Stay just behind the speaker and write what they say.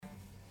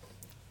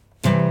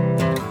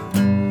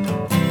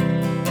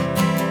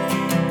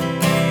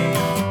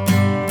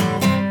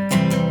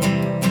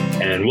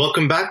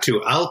Welcome back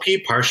to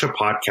LP Parsha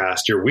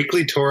Podcast, your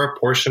weekly Torah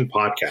portion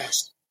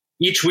podcast.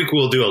 Each week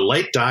we'll do a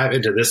light dive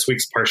into this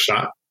week's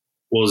Parsha.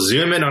 We'll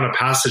zoom in on a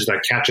passage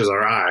that catches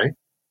our eye,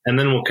 and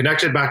then we'll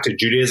connect it back to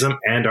Judaism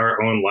and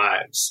our own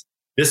lives.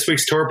 This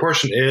week's Torah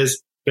portion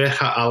is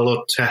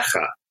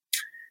Beha'alotcha.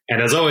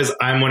 And as always,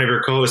 I'm one of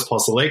your co-hosts, Paul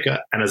Saleka,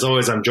 and as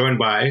always, I'm joined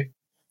by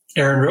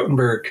Aaron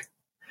Rotenberg.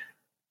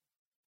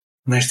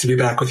 Nice to be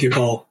back with you,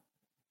 Paul.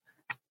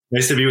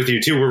 Nice to be with you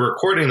too. We're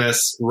recording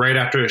this right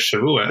after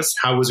Shavuos.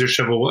 How was your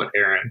Shavuot,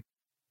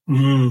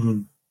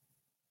 Aaron?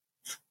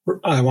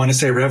 I want to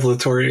say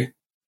revelatory,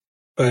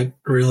 but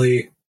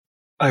really,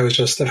 I was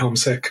just at home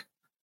sick.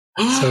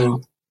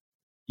 So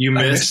you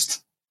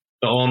missed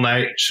the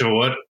all-night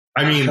Shavuot?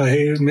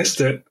 I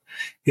missed it.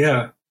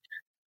 Yeah.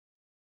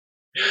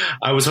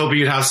 I was hoping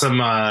you'd have some,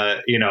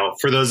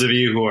 for those of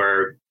you who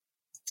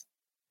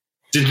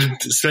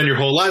didn't spend your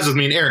whole lives with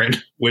me and Aaron,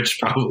 which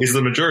probably is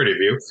the majority of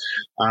you.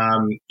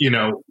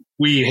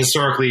 We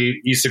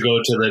historically used to go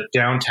to the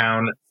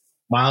downtown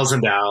Miles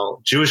and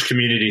Dow Jewish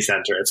Community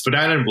Center. It's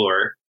Spadina and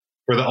Bloor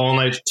for the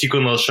all-night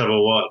Tikkun Leil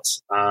Shavuot.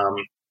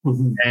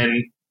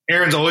 And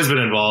Aaron's always been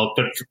involved,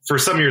 but for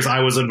some years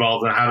I was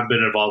involved and I haven't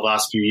been involved the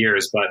last few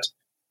years, but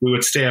we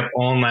would stay up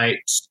all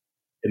night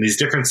in these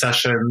different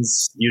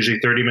sessions, usually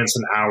 30 minutes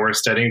an hour,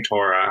 studying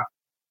Torah.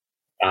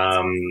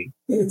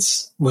 It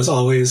was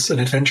always an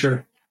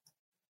adventure.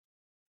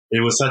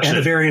 It was such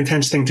a very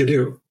intense thing to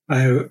do.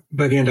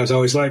 By the end, I was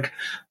always like,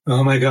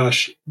 oh my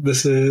gosh,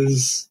 this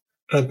is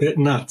a bit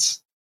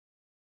nuts.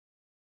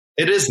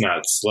 It is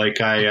nuts. Like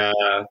I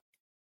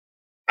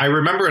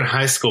remember in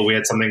high school, we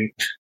had something,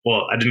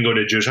 well, I didn't go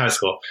to a Jewish high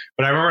school,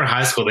 but I remember in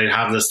high school, they'd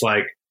have this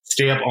like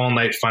stay up all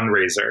night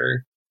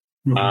fundraiser.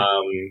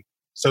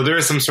 So there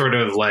is some sort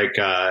of like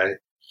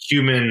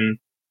human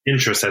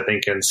interest, I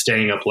think, in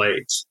staying up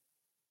late.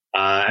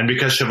 And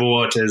because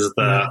Shavuot is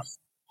the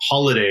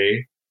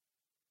holiday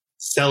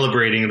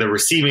celebrating the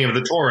receiving of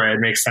the Torah, it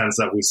makes sense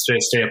that we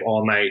stay up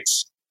all night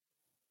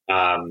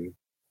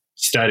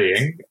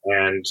studying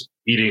and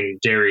eating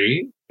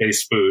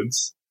dairy-based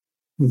foods.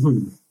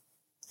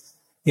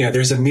 Yeah,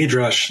 there's a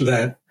midrash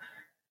that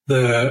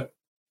the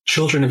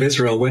children of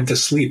Israel went to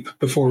sleep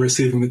before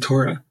receiving the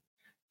Torah.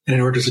 And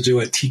in order to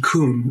do a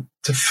tikkun,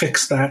 to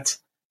fix that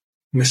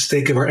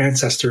mistake of our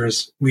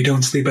ancestors, we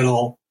don't sleep at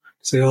all.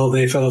 Say,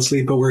 they fell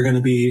asleep, but we're going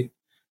to be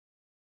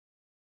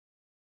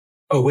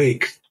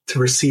awake to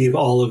receive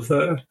all of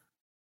the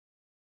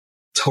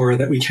Torah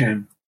that we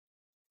can.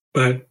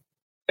 But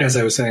as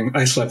I was saying,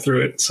 I slept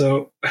through it.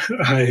 So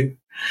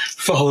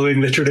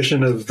following the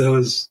tradition of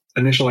those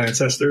initial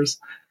ancestors,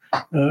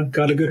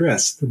 got a good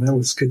rest. And that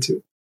was good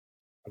too.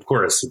 Of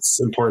course, it's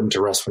important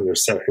to rest when you're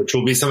sick, which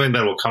will be something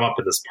that will come up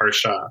in this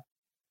Parsha.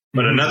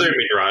 But another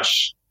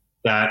midrash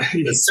that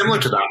is similar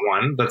to that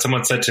one that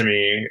someone said to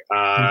me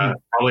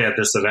probably at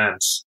this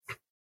event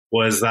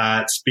was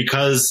that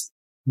because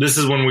this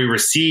is when we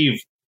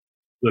receive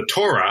the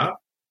Torah,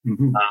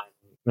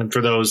 and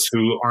for those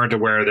who aren't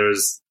aware,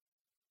 there's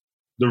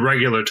the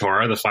regular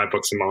Torah, the 5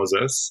 books of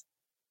Moses,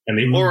 and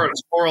the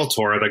oral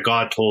Torah that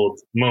God told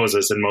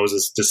Moses and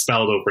Moses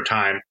dispelled over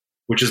time,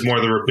 which is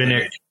more the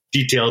rabbinic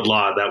detailed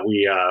law that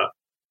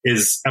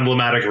is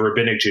emblematic of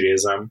rabbinic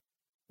Judaism.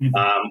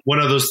 One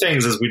of those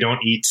things is we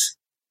don't eat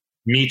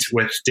meat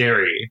with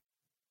dairy.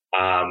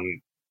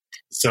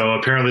 So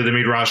apparently the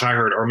midrash I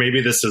heard, or maybe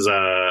this is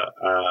I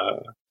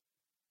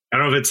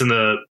don't know if it's in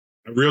the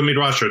real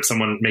midrash or it's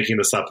someone making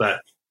this up,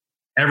 that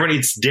everyone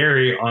eats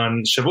dairy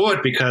on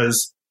Shavuot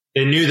because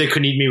they knew they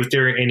couldn't eat meat with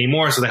dairy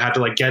anymore. So they had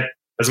to like get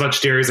as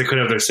much dairy as they could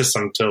out of their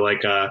system to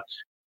like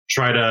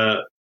try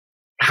to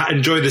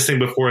enjoy this thing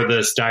before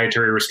this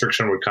dietary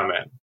restriction would come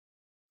in.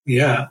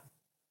 Yeah.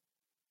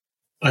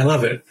 I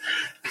love it.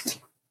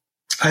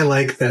 I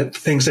like that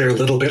things that are a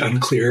little bit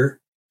unclear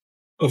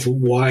of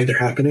why they're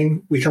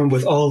happening, we come up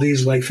with all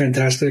these like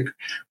fantastic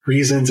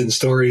reasons and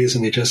stories,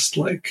 and they just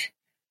like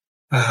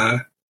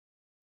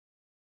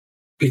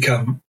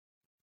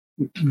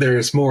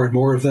there's more and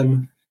more of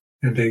them,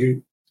 and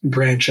they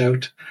branch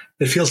out.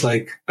 It feels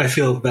like, I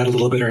feel that a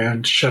little bit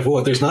around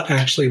Shavuot. There's not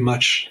actually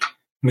much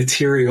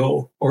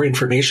material or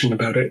information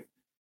about it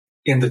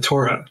in the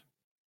Torah,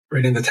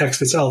 right? In the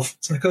text itself.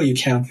 It's like, you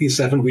count these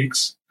 7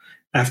 weeks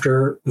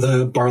after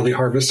the barley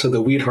harvest to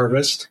the wheat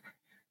harvest.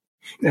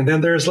 And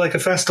then there's like a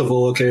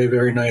festival. Okay,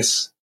 very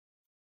nice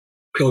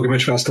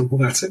pilgrimage festival.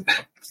 That's it.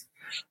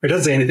 It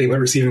doesn't say anything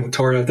about receiving the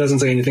Torah. It doesn't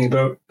say anything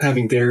about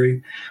having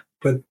dairy.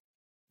 But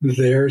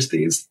there's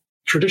these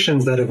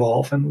traditions that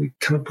evolve, and we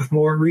come up with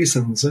more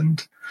reasons.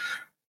 And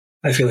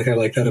I feel like I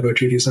like that about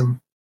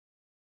Judaism.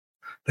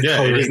 The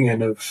coloring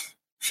in of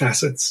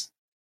facets.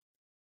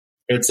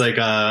 It's like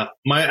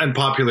my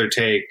unpopular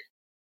take.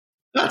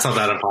 That's not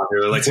that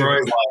unpopular. Like we're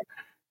always like,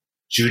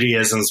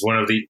 Judaism is one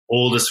of the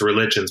oldest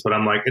religions, but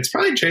I'm like, it's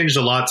probably changed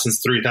a lot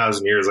since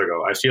 3,000 years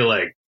ago. I feel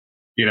like,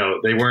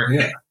 they weren't.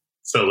 Yeah.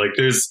 So like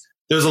there's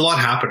a lot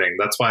happening.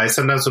 That's why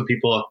sometimes when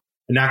people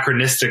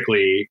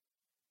anachronistically,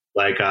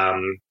 like,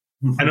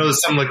 I know that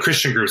some like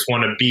Christian groups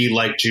want to be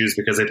like Jews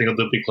because they think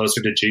they'll be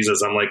closer to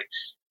Jesus. I'm like,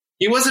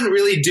 he wasn't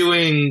really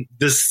doing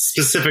this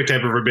specific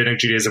type of rabbinic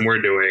Judaism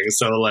we're doing.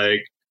 So like,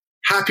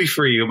 happy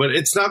for you, but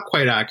it's not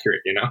quite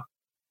accurate, you know?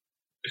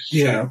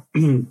 Yeah.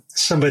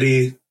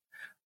 Somebody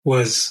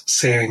was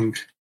saying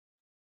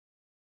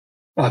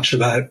on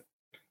Shabbat,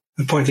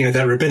 pointing at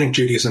that rabbinic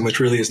Judaism, which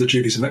really is the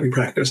Judaism that we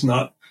practice,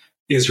 not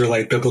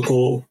Israelite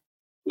biblical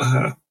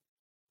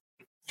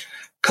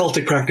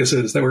cultic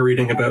practices that we're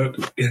reading about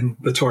in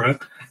the Torah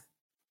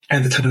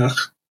and the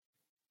Tanakh,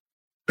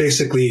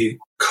 basically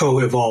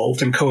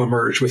co-evolved and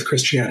co-emerged with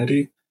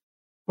Christianity,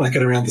 like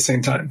at around the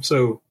same time.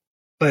 So,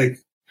 like,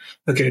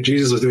 okay,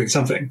 Jesus was doing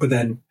something, but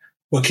then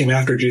what came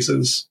after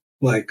Jesus?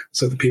 Like,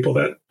 so the people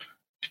that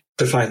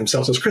define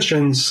themselves as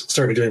Christians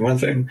started doing one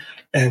thing,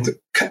 and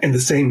in the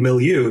same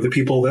milieu, the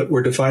people that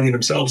were defining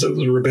themselves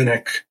as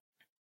rabbinic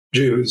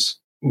Jews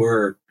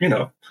were, you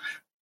know,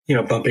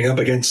 bumping up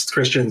against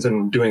Christians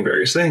and doing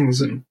various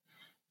things, and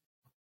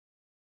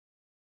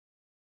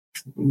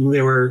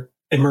they were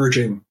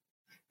emerging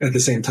at the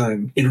same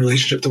time in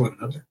relationship to one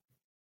another.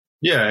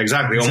 Yeah,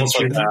 exactly.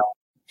 Almost like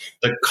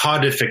the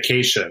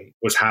codification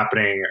was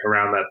happening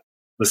around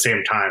the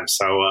same time.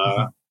 So,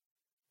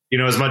 you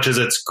know, as much as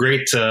it's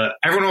great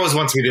everyone always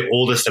wants to be the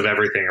oldest of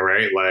everything,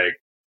 right? Like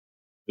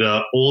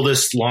the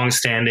oldest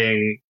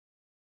longstanding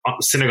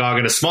synagogue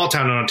in a small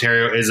town in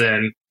Ontario is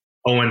in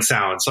Owen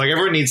Sound. So like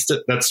everyone needs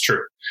to, that's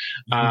true.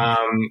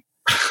 Everyone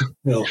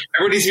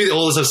needs to be the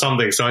oldest of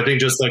something. So I think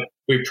just like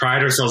we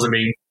pride ourselves in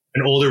being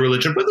an older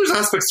religion, but there's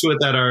aspects to it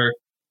that are,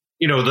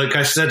 you know, like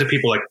I said to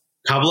people, like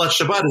Kabbalat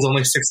Shabbat is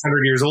only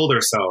 600 years old or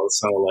so.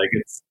 So like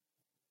it's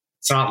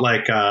not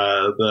like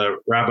the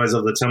rabbis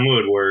of the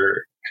Talmud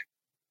were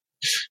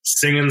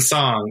singing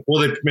song.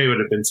 Well, they may would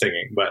have been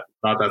singing, but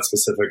not that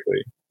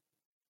specifically.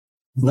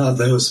 Not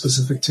those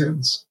specific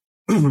tunes.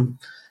 So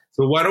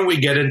why don't we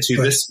get into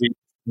this week's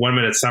 1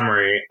 minute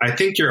summary? I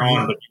think you're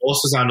on, but you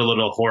also sound a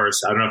little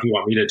hoarse. I don't know if you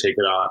want me to take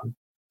it on.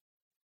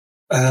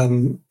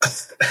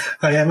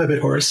 I am a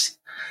bit hoarse.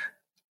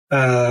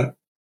 I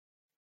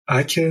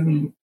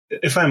can,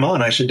 if I'm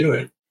on, I should do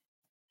it.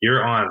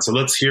 You're on. So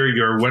let's hear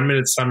your 1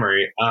 minute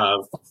summary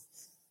of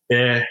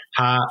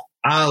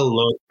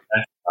Beha'alotcha.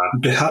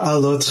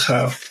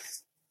 Beha'alotcha.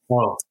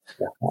 Oh,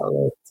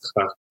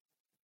 Beha'alotcha.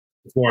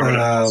 It's more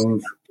of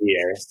an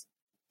here.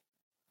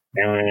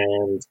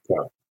 And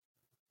go.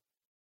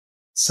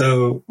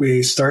 So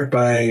we start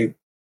by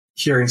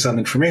hearing some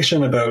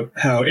information about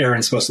how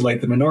Aaron's supposed to light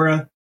the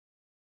menorah.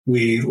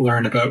 We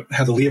learn about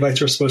how the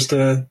Levites are supposed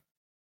to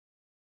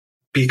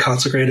be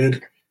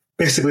consecrated.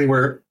 Basically,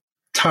 we're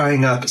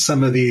tying up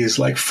some of these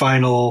like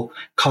final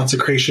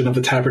consecration of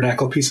the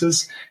tabernacle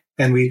pieces,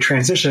 and we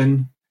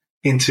transition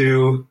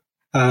into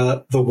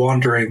the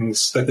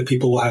wanderings that the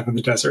people will have in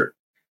the desert.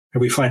 And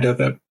we find out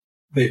that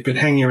they've been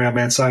hanging around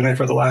Mount Sinai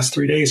for the last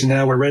 3 days, and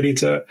now we're ready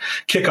to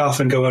kick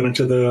off and go out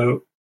into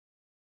the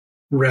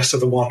rest of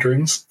the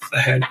wanderings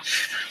ahead,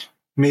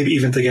 maybe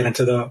even to get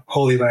into the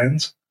Holy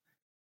Lands.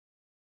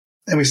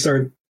 And we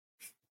start,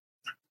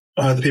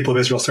 the people of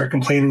Israel start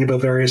complaining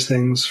about various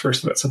things,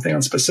 first about something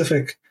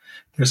unspecific.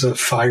 There's a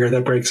fire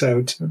that breaks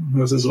out. And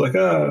Moses is like,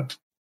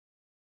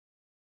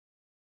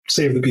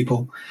 save the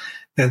people.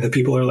 And the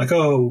people are like,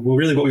 oh, well,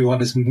 really what we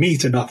want is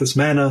meat and not this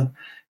manna.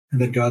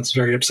 And then God's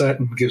very upset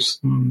and gives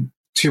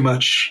too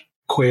much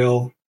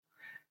quail.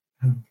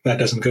 And that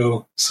doesn't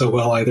go so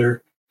well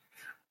either.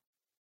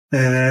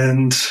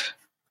 And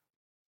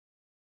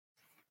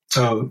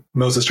so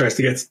Moses tries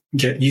to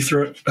get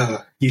Jethro,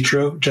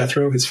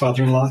 his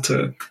father-in-law,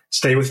 to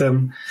stay with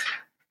them,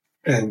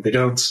 and they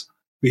don't.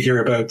 We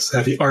hear about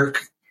how the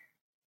ark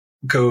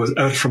goes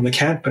out from the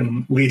camp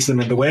and leads them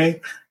in the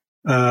way.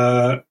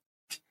 And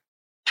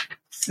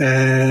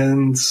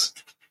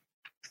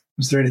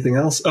was there anything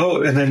else?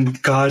 Oh, and then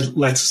God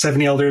lets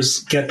 70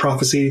 elders get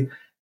prophecy,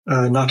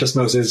 not just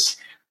Moses,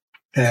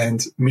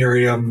 and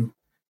Miriam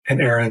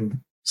and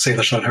Aaron say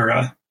Lashon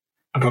Hara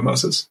about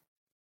Moses.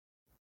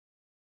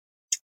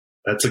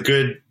 That's a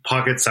good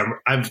pocket summary.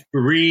 I've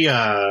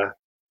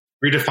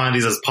redefined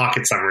these as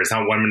pocket summaries,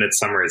 not 1 minute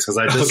summaries, because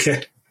I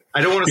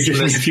don't want to give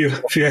me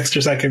a few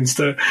extra seconds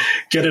to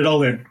get it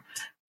all in.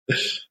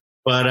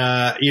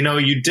 But you know,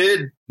 you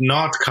did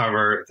not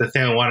cover the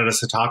thing I wanted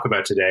us to talk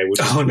about today, which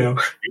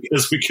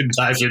because we can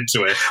dive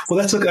into it. Well,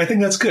 I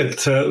think that's good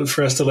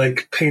for us to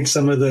like paint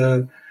some of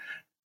the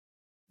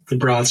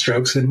broad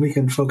strokes, and we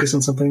can focus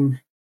on something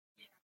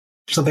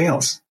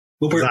else.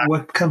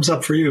 What comes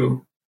up for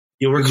you?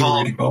 You'll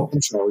recall,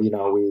 so, you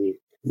know, we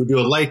do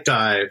a light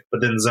dive,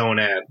 but then zone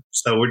in.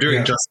 So we're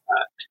doing just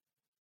that.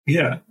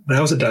 Yeah, that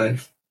was a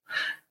dive.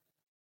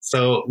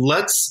 So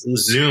let's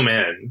zoom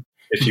in,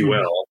 if you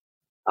will,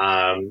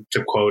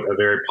 to quote a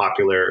very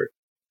popular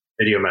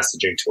video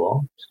messaging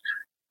tool,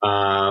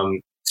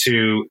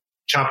 to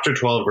chapter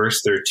 12,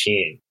 verse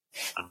 13.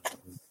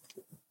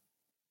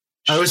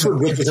 I always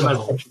forget this in my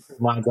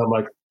minds. I'm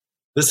like,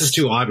 this is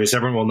too obvious.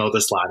 Everyone will know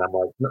this line. I'm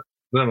like,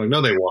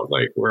 no, they won't.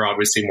 Like, we're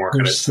obviously more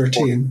kind of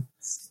 13.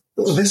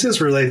 Well, this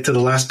is related to the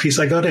last piece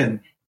I got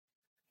in.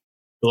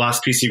 The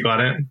last piece you got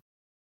in?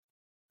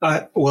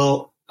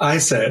 Well, I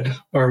said,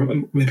 or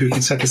maybe we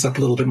can set this up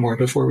a little bit more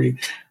before we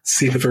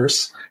see the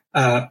verse,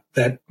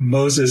 that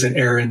Moses and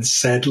Aaron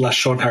said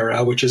Lashon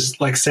Hara, which is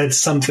like said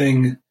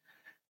something.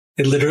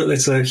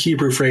 It's a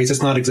Hebrew phrase.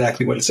 It's not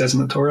exactly what it says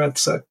in the Torah.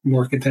 It's a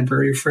more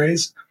contemporary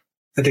phrase.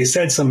 That they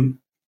said some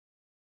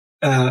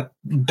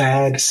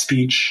bad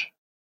speech,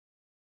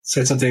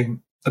 said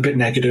something a bit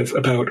negative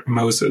about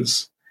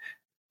Moses.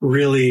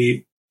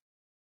 Really,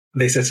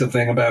 they said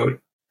something about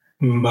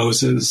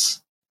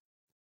Moses'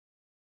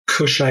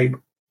 Cushite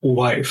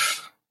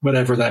wife,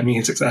 whatever that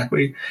means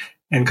exactly.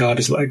 And God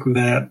is like,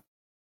 that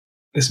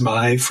is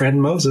my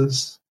friend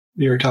Moses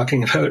you're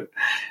talking about,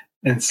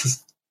 and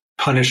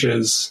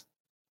punishes,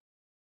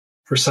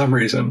 for some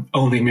reason,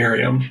 only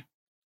Miriam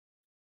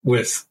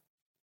with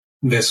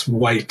this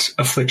white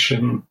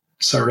affliction,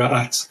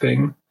 sara'at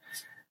thing.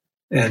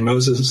 And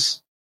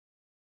Moses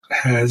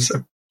has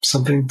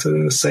something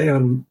to say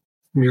on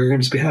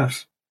Miriam's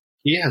behalf.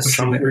 He has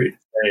something to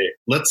say.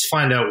 Let's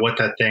find out what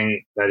that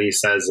thing that he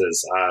says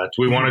is.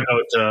 Do we want to go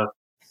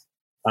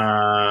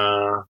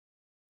to...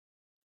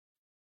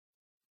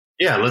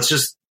 let's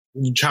just...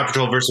 Chapter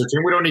 12, verse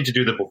 13. We don't need to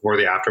do the before,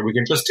 the after. We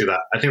can just do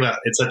that. I think that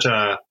it's such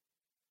a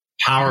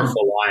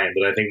powerful line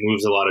that I think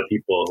moves a lot of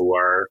people who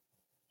are,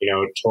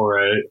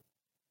 Torah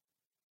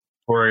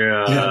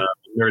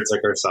nerds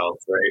like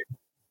ourselves, right?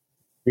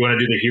 You want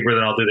to do the Hebrew,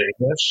 then I'll do the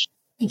English?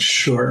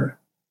 Sure.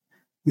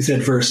 You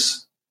said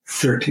verse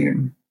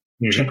 13.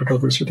 Chapter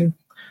 12, verse 13.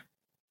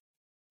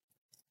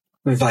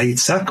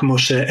 Vayitzak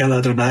Moshe el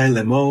Adonai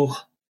lemor,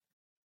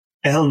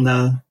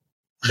 elna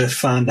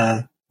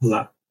refana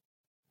la.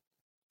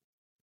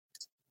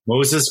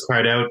 Moses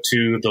cried out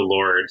to the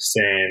Lord,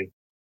 saying,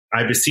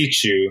 I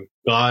beseech you,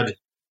 God,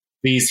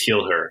 please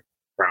heal her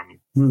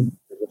from...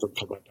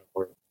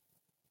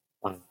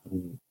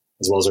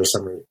 as well as our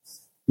summary.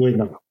 Wait,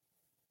 no.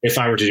 If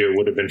I were to do it,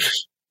 would have been,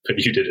 but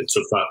you did it,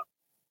 so it's not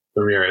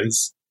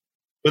Ramirez.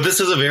 But this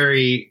is a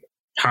very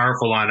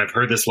powerful line. I've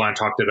heard this line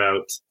talked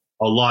about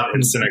a lot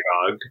in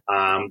synagogue.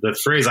 The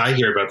phrase I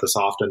hear about this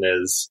often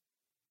is,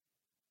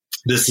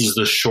 this is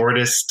the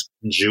shortest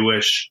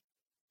Jewish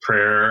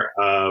prayer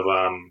of,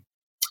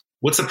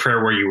 what's a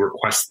prayer where you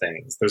request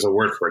things? There's a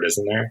word for it,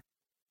 isn't there?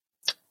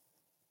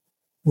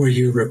 Where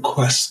you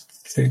request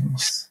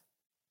things.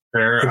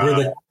 Prayer, the word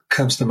that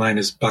comes to mind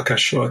is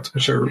bakashot,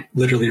 which are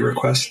literally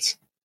requests.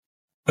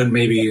 But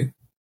maybe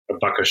a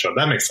bakashot,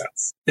 that makes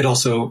sense. It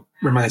also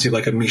reminds you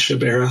like a misha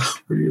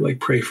berach, where you like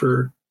pray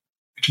for,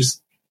 which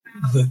is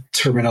the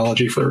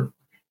terminology for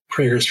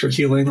prayers for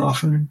healing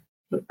often.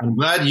 I'm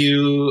glad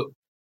you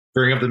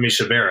bring up the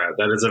misha berach.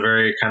 That is a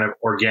very kind of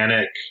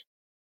organic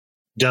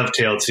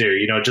dovetail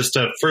too, just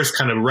to first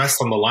kind of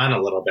rest on the line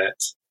a little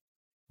bit.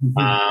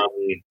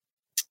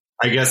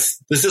 I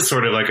guess this is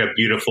sort of like a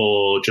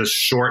beautiful, just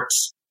short,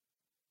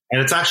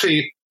 and it's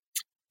actually,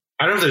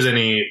 I don't know if there's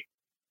any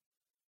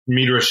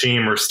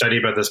midrashim or study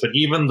about this, but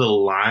even the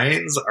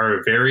lines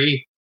are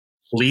very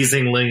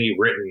pleasingly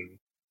written.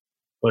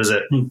 What is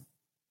it?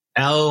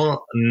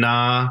 El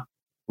na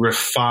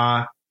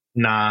rifa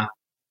na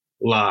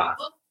la.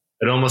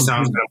 It almost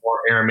sounds kind of more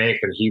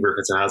Aramaic than Hebrew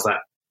because it has that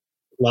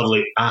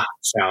lovely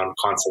sound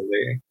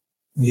constantly.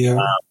 Yeah.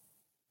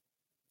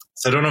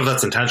 So I don't know if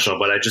that's intentional,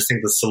 but I just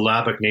think the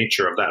syllabic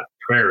nature of that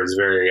prayer is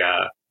very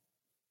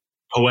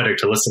poetic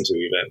to listen to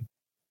even.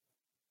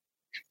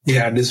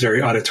 Yeah, it is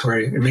very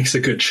auditory. It makes a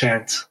good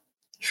chant.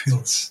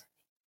 You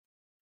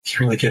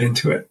can really get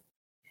into it.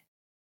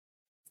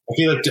 I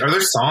feel like, are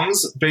there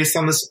songs based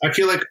on this? I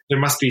feel like there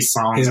must be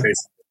songs based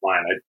on this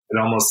line. It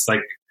almost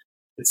like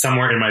it's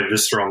somewhere in my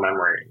visceral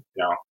memory,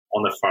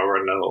 on the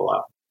forward note a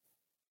lot.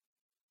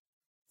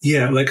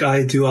 Yeah, like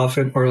I do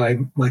often, or I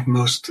like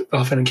most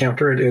often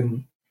encounter it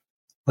in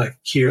like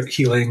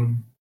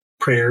healing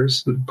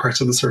prayers,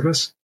 parts of the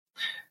service.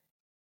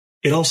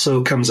 It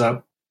also comes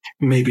up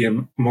maybe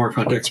in more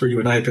contexts where you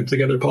and I have been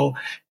together, Paul.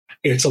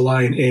 It's a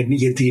line in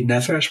Yedid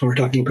Nefesh when we're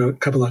talking about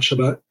Kabbalat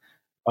Shabbat.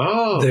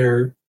 Oh.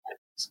 There.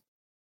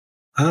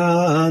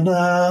 Ana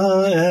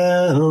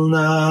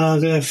elna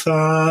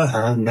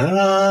refana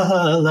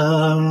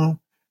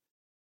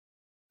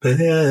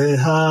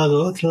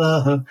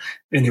Beha'alotcha.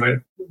 Anyway,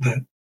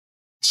 that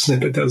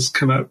snippet does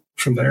come out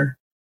from there.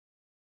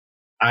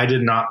 I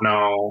did not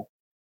know.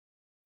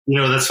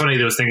 That's funny,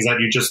 those things that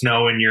you just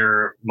know in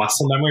your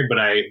muscle memory, but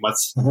I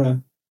must...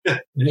 Yeah, I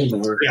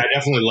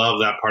definitely love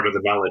that part of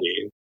the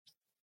melody.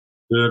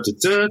 Like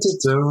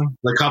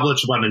Kabbalat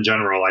Shabbat in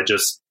general, I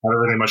just have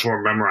everything much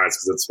more memorized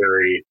because it's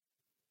very...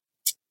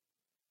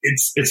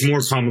 It's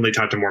more commonly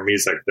taught to more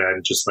music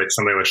than just like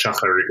something like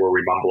Shacharit where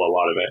we mumble a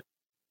lot of it.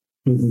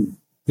 Mm-hmm.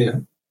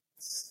 Yeah.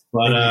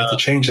 But I have to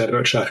change that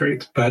about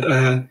Shacharit. But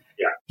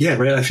yeah,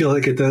 right. I feel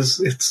like it does.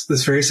 It's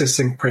this very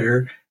succinct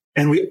prayer.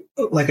 And we,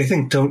 I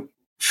think, don't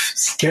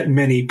get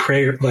many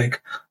prayer,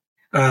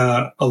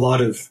 a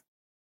lot of,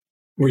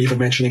 we're even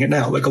mentioning it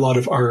now, like a lot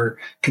of our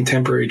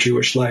contemporary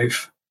Jewish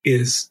life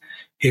is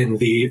in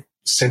the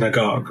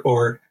synagogue,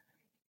 or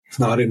if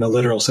not in the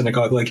literal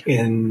synagogue, like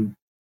in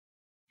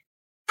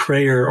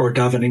prayer or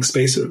davening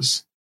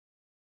spaces.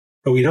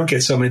 But we don't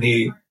get so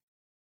many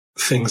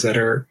things that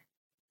are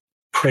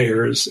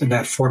prayers in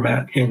that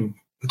format in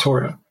the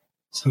Torah.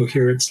 So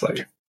here it's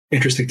like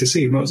interesting to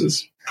see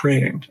Moses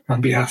praying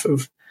on behalf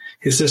of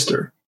his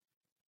sister.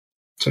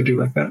 So I do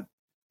like that.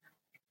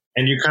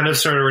 And you kind of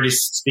started already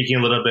speaking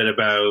a little bit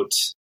about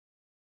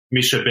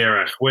Misha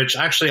Berach, which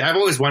actually I've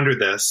always wondered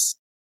this.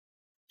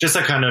 Just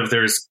like kind of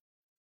there's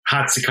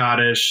Hatzi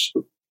Kaddish,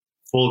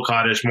 full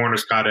Kaddish,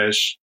 mourner's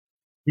Kaddish.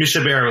 Misha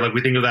Berach, like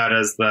we think of that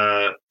as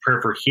the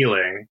prayer for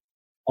healing.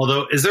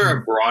 Although, is there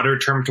a broader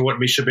term to what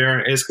Misha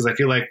Berach is? Because I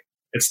feel like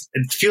it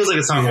feels like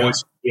it's not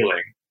always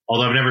healing.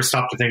 Although I've never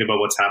stopped to think about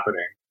what's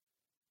happening.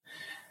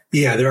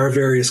 Yeah, there are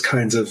various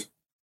kinds of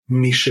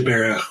Misha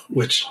Berach,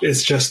 which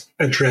is just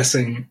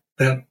addressing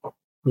that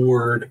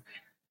word,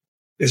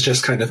 is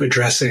just kind of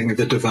addressing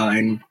the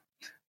divine.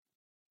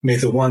 May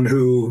the one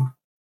who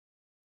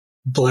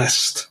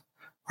blessed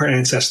our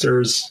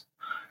ancestors,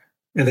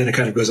 and then it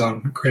kind of goes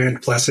on,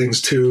 grant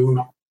blessings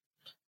to,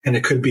 and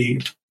it could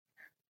be,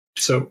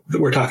 so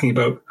we're talking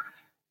about,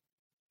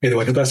 may the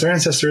one who blessed our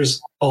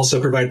ancestors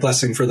also provide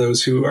blessing for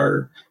those who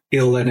are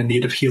ill and in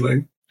need of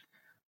healing.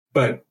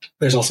 But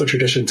there's also a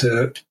tradition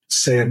to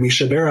say a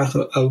Misha Berach,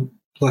 a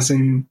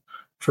blessing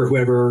for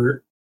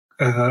whoever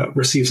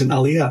receives an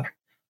aliyah,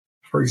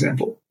 for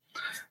example,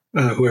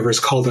 whoever is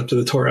called up to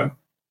the Torah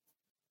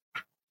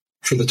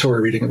for the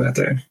Torah reading of that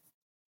day.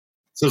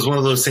 So it's one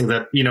of those things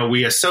that,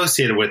 we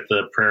associated with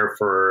the prayer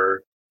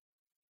for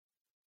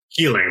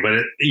healing. But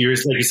like you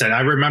said,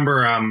 I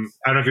remember, I don't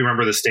know if you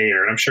remember this day,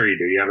 Aaron, I'm sure you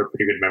do. You have a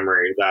pretty good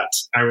memory. That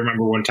I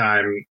remember one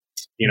time,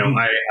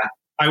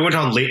 I went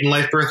on late in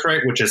life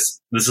birthright, which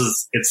is,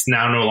 it's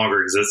now no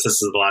longer exists. This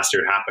is the last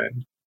year it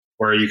happened,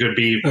 where you could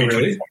be,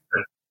 really?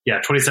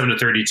 27 to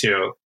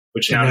 32,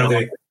 which now no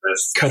longer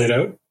exists. Cut it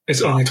out.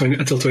 It's only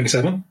until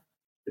 27?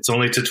 It's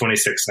only to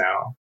 26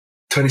 now.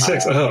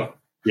 26.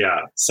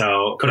 Yeah.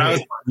 So, but I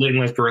was late in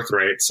life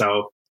birthright.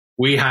 So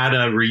we had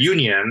a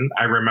reunion,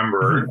 I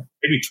remember,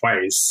 maybe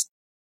twice,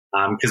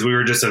 because we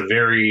were just a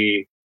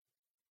very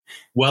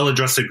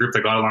well-adjusted group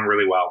that got along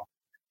really well.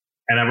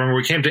 And I remember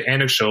we came to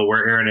Anakshul,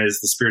 where Aaron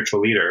is the spiritual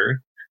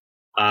leader.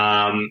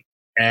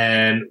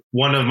 And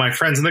one of my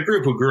friends in the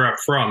group who grew up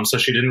so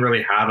she didn't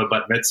really have a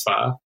bat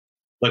mitzvah.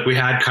 Like we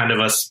had kind of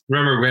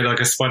we had like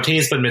a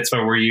spontaneous bat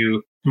mitzvah where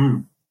you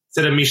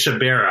said a Misha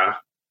Berach,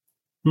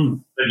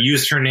 that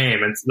used her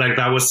name. And like,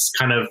 that was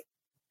kind of,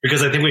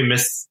 because I think we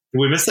missed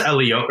the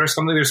Eliot or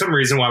something. There's some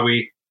reason why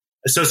we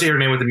associate her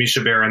name with the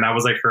Misha Berach. And that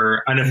was like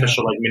her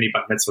unofficial like mini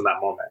bat mitzvah in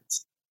that moment.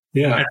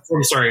 Yeah. And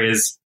I'm sorry,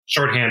 is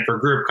shorthand for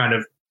group, kind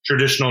of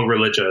traditional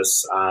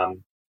religious,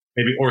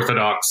 maybe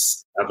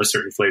Orthodox of a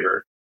certain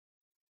flavor.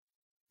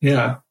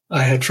 Yeah,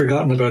 I had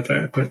forgotten about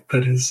that, but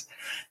that is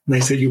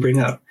nice that you bring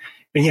up.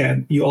 And yeah,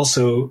 you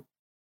also,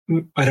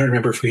 I don't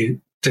remember if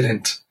we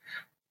didn't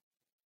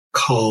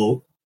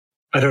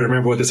I don't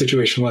remember what the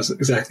situation was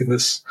exactly in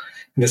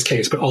this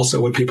case, but also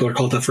when people are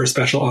called up for a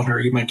special honor,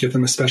 you might give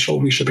them a special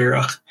Misha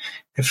Berach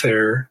if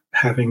they're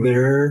having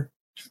their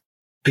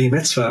bar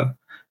mitzvah,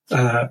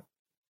 to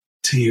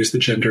use the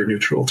gender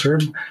neutral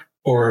term,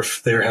 or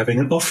if they're having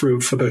an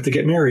aufruf about to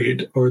get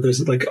married, or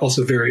there's like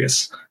also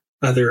various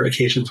other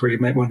occasions where you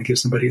might want to give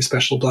somebody a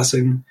special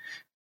blessing.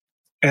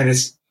 And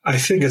I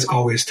think it's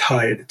always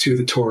tied to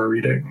the Torah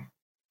reading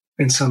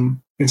in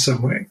some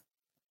way.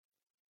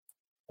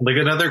 Like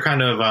another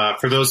kind of,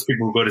 for those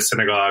people who go to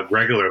synagogue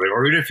regularly,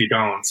 or even if you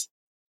don't,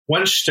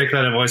 one shtick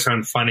that I've always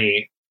found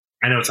funny,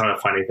 I know it's not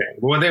a funny thing,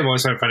 but one thing I've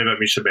always found funny about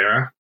Misha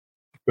Berach,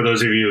 for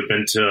those of you who've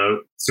been to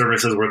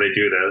services where they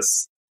do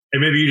this,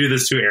 and maybe you do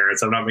this too, Aaron,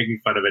 so I'm not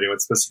making fun of anyone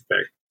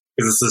specific,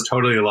 because this is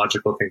totally a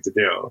logical thing to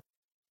do.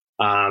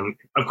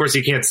 Of course,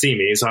 you can't see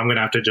me, so I'm going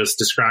to have to just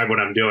describe what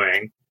I'm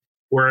doing.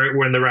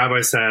 When the rabbi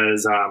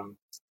says,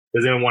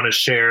 does anyone want to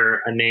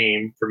share a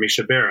name for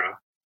Misha Berach?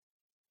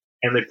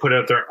 And they put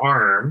out their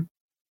arm,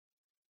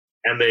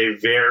 and they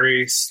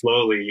very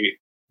slowly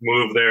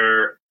move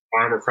their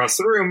arm across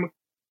the room.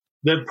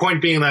 The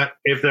point being that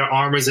if their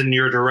arm is in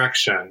your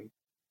direction,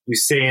 you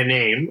say a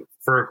name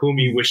for whom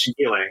you wish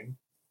healing.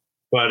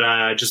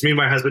 But just me and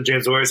my husband,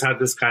 James, always had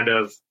this kind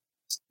of,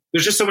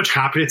 there's just so much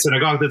happening in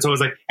synagogue that's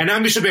always like, and now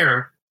Misha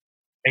Berach.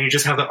 And you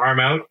just have the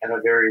arm out and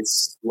a very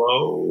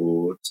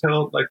slow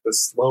tilt, like the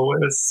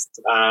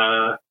slowest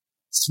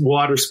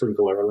water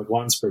sprinkler, like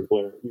lawn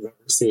sprinkler you've ever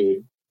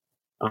seen.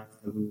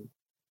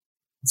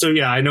 So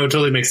yeah, I know it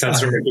totally makes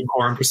sense from a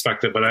decorum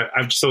perspective, but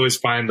I just always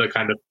find the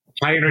kind of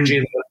high energy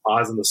and the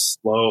pause and the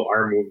slow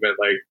arm movement,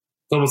 like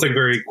it's almost like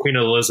very Queen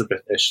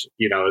Elizabeth-ish,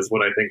 is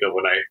what I think of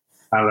when I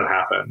have that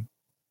happen.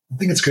 I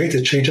think it's great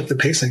to change up the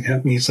pacing.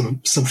 Have me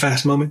some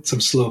fast moments,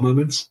 some slow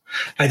moments.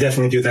 I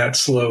definitely do that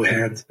slow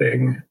hand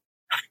thing.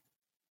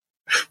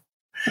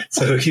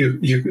 So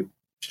you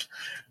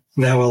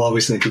now I'll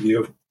always think of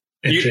you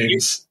and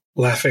James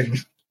laughing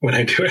when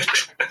I do it.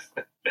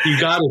 You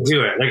got to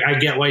do it. Like, I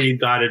get why you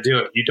got to do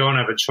it. You don't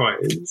have a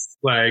choice.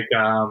 Like,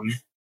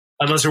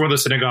 unless you're one of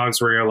those synagogues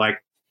where you're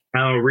like,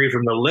 I'll read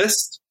from the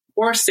list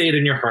or say it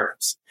in your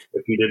heart.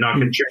 If you did not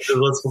contribute to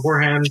the list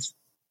beforehand,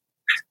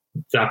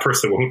 that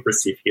person won't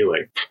receive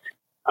healing.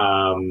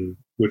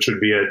 which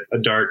would be a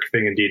dark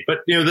thing indeed.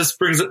 But, this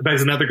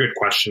begs another good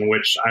question,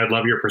 which I'd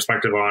love your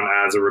perspective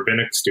on as a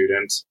rabbinic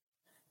student.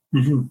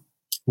 Mm-hmm.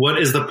 What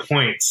is the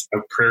point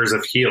of prayers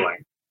of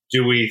healing?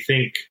 Do we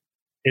think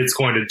it's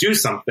going to do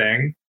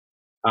something?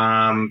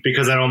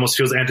 Because that almost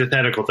feels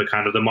antithetical to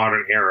kind of the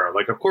modern era.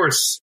 Like, of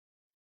course,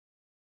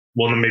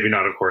 well, maybe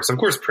not of course. Of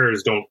course,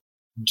 prayers don't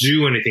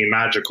do anything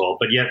magical,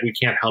 but yet we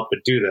can't help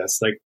but do this.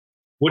 Like,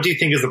 what do you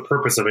think is the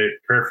purpose of a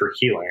prayer for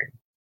healing?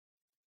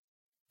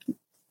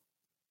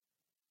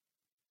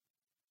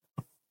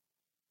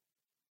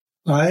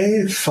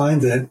 I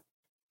find it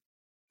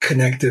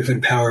connective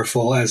and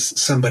powerful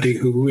as somebody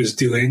who is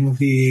doing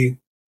the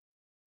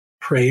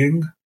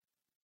praying.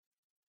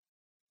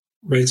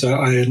 Right, so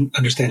I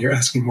understand you're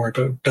asking more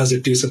about, does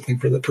it do something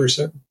for the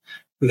person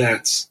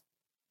that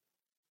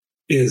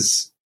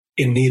is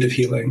in need of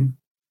healing?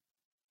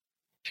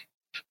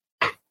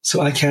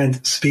 So I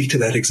can't speak to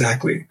that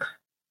exactly.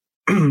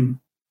 Not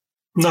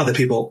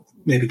that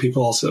maybe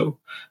people also,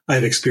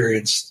 I've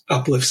experienced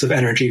uplifts of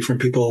energy from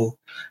people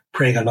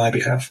praying on my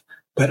behalf.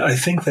 But I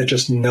think that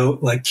just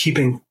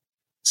keeping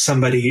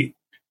somebody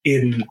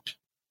in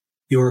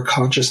your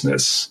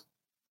consciousness,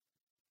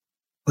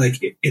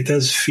 it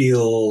does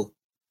feel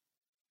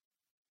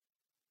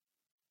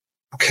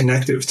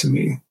connective to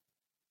me.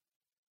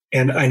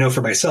 And I know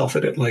for myself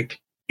that it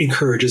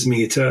encourages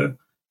me to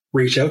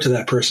reach out to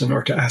that person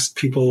or to ask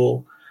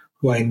people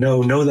who I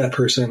know that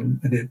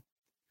person. And it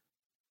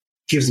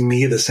gives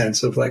me the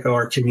sense of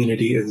our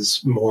community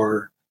is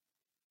more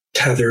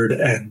tethered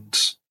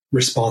and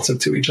responsive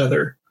to each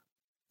other.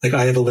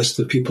 I have a list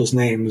of people's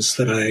names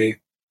that I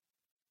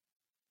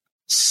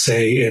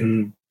say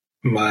in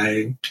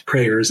my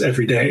prayers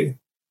every day.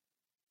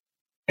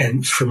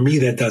 And for me,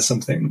 that does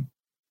something.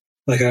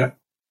 It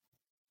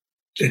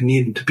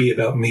needn't to be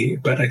about me,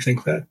 but I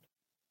think that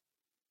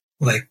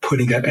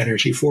putting that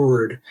energy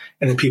forward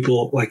and then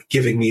people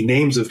giving me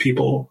names of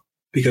people,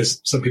 because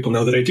some people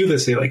know that I do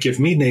this, they give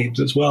me names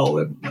as well.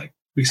 And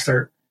we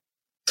start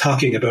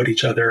talking about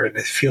each other, and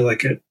I feel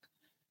like it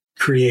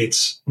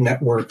creates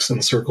networks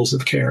and circles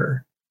of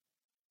care.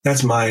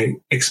 That's my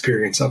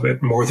experience of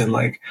it, more than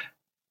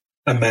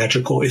a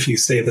magical, if you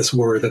say this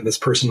word, then this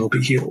person will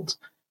be healed.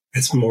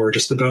 It's more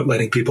just about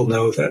letting people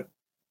know that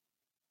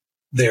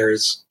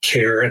there's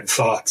care and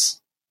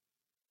thoughts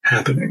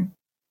happening.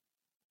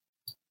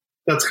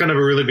 That's kind of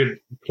a really good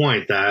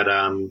point that,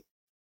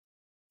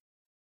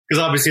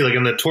 because obviously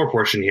in the Torah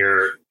portion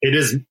here, it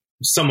is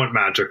somewhat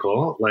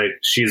magical.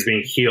 She's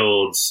being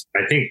healed,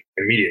 I think,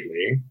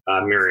 immediately,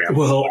 Miriam.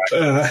 Well,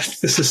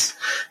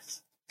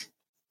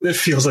 it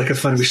feels like a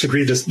fun, we should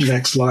read this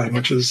next line,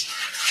 which is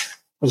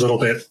a little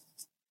bit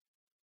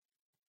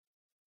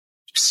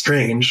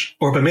strange,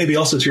 but maybe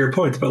also to your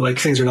point about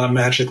things are not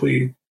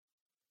magically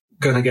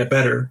going to get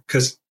better,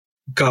 because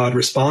God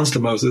responds to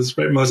Moses,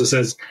 right? Moses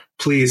says,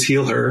 please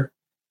heal her.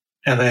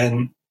 And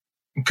then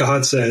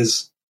God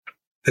says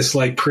this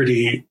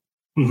pretty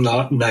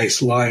not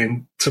nice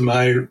line to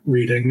my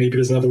reading. Maybe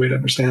there's another way to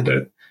understand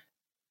it.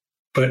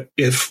 But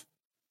if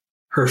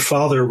her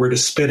father were to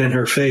spit in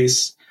her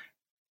face,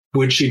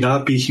 would she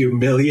not be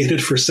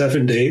humiliated for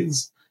 7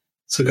 days?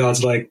 So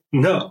God's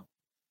no,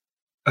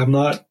 I'm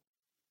not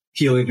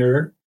healing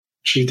her.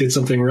 She did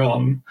something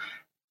wrong.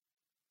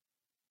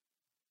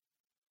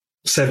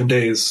 7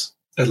 days,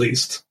 at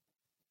least.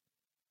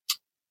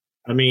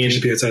 I mean, she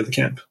should be outside the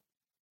camp.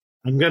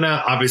 I'm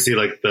gonna obviously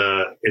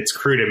it's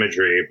crude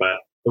imagery, but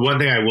the one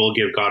thing I will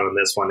give God on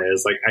this one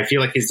is I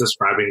feel he's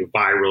describing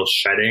viral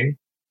shedding.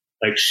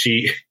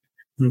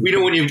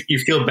 When you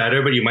feel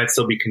better, but you might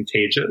still be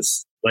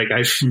contagious.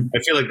 I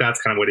feel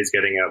that's kind of what he's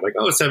getting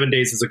at. 7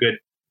 days is a good,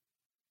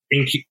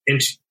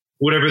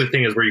 whatever the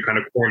thing is where you kind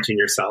of quarantine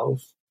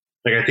yourself.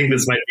 I think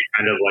this might be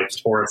kind of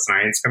Torah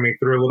science coming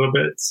through a little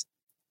bit.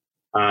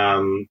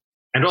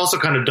 And also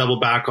kind of double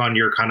back on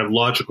your kind of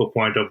logical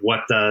point of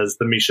what does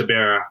the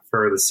mishabera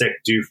for the sick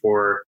do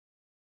for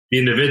the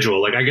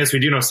individual. I guess we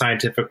do know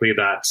scientifically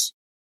that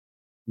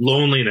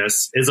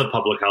loneliness is a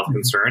public health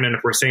concern. And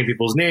if we're saying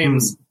people's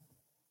names,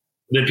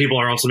 then people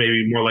are also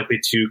maybe more likely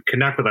to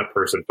connect with that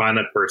person, find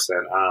that person.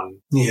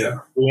 We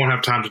won't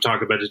have time to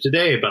talk about it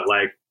today, but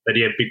that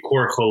he had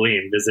Bikur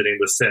Cholim, visiting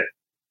the sick,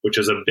 which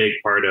is a big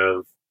part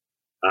of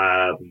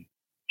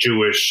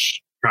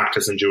Jewish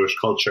practice and Jewish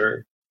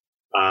culture.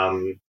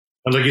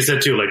 And like you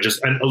said too, just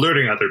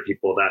alerting other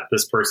people that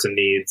this person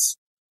needs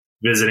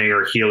visiting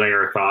or healing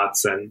or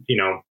thoughts. And,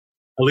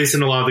 at least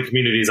in a lot of the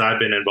communities I've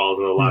been involved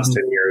in the last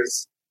 10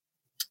 years,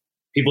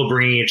 people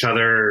bringing each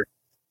other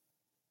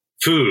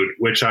food,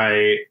 which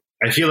I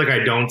feel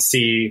I don't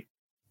see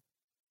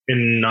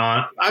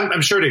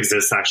I'm sure it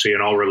exists actually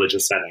in all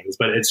religious settings,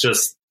 but it's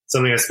just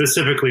something I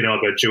specifically know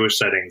about Jewish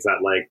settings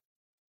that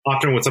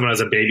often when someone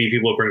has a baby,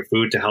 people bring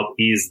food to help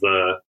ease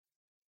the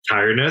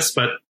tiredness.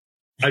 But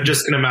I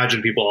just can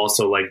imagine people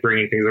also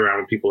bringing things around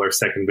when people are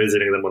sick and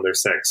visiting them when they're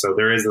sick. So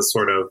there is this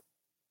sort of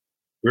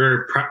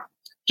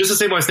just the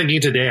same way I was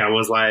thinking today. I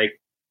was why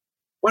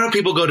don't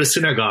people go to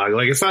synagogue?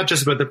 It's not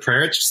just about the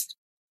prayer. It's just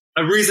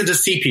a reason to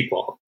see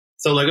people.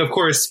 So like, of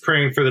course,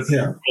 praying for the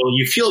people,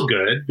 you feel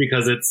good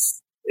because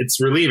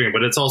it's relieving,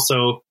 but it's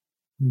also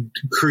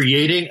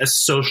creating a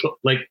social,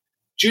 like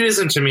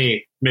Judaism to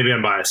me, maybe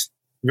I'm biased,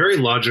 very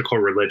logical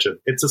religion.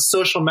 It's a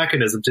social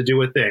mechanism to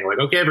do a thing. Like,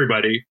 okay,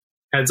 everybody,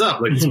 heads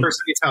up, like this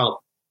person needs help.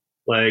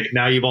 Like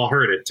now you've all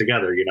heard it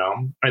together, you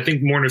know? I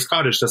think Mourner's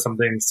Cottage does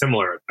something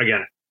similar.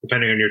 Again,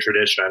 depending on your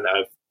tradition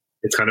of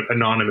it's kind of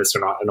anonymous or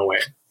not in a way.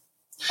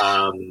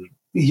 I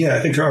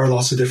think there are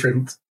lots of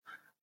different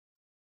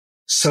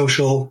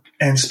social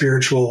and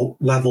spiritual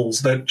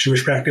levels that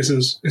Jewish practice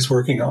is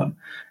working on.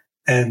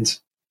 And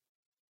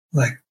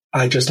like,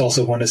 I just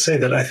also want to say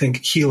that I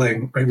think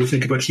healing, right? We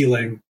think about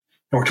healing, and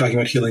we're talking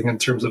about healing in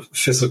terms of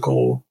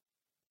physical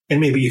and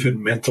maybe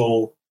even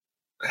mental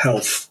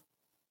health.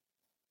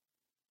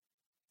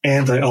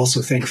 And I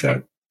also think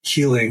that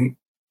healing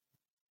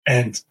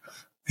and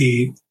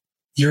the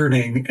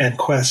yearning and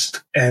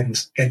quest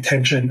and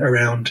intention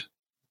around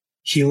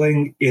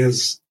healing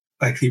is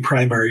like the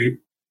primary,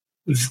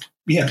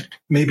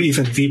 maybe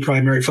even the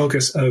primary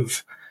focus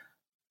of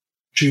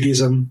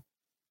Judaism,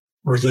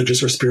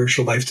 religious or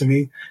spiritual life to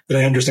me, that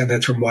I understand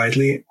that term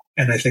widely.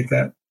 And I think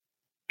that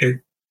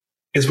it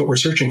is what we're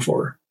searching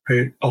for,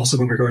 right? Also,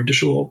 when we're going to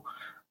shul,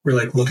 we're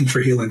like looking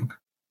for healing.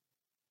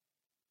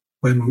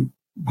 When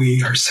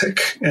we are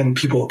sick and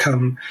people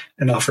come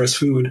and offer us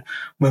food,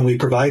 when we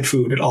provide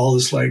food, it all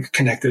is like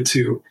connected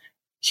to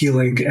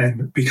healing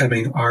and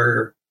becoming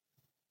our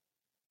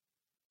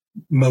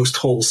most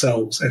whole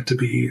selves and to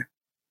be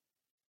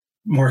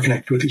more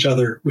connected with each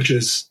other, which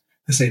is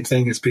the same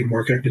thing as being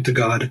more connected to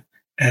God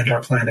and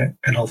our planet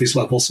and all these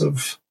levels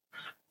of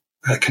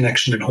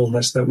connection and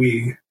wholeness that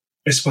we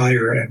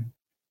aspire and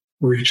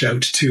reach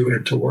out to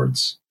and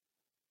towards.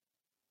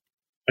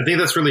 I think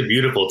that's really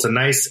beautiful. It's a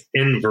nice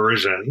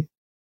inversion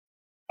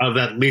of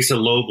that Lisa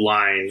Loeb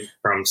line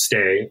from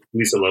Stay.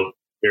 Lisa Loeb,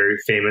 very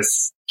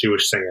famous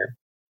Jewish singer.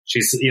 She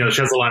has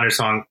a line in her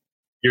song,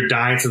 "You're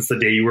dying since the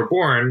day you were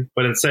born,"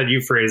 but instead you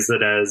phrase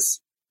it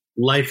as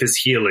life is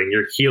healing.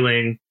 You're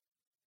healing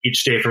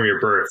each day from your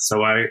birth.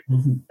 So I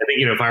think,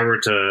 if I were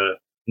to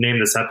name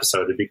this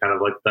episode, it'd be kind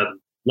of like that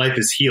life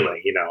is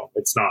healing,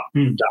 it's not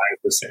dying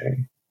per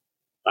se.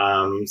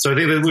 So I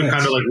think that we've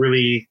kind of like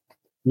really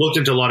looked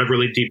into a lot of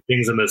really deep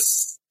things in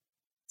this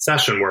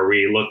session where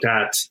we looked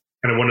at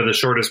kind of one of the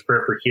shortest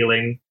prayer for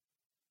healing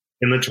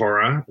in the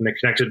Torah, and then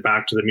connected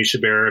back to the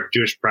Mishaber of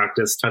Jewish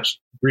practice, touched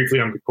briefly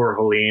on Bikkur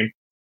Holim,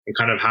 and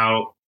kind of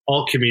how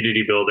all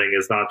community building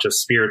is not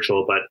just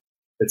spiritual, but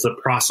it's a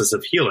process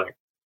of healing.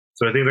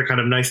 So I think that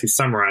kind of nicely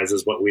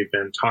summarizes what we've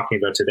been talking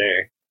about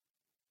today.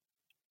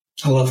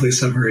 A lovely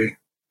summary.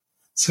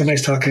 So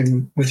nice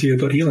talking with you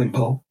about healing,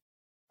 Paul.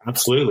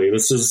 Absolutely.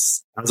 This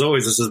has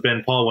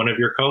been Paul, one of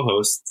your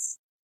co-hosts.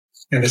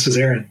 And this is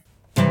Aaron.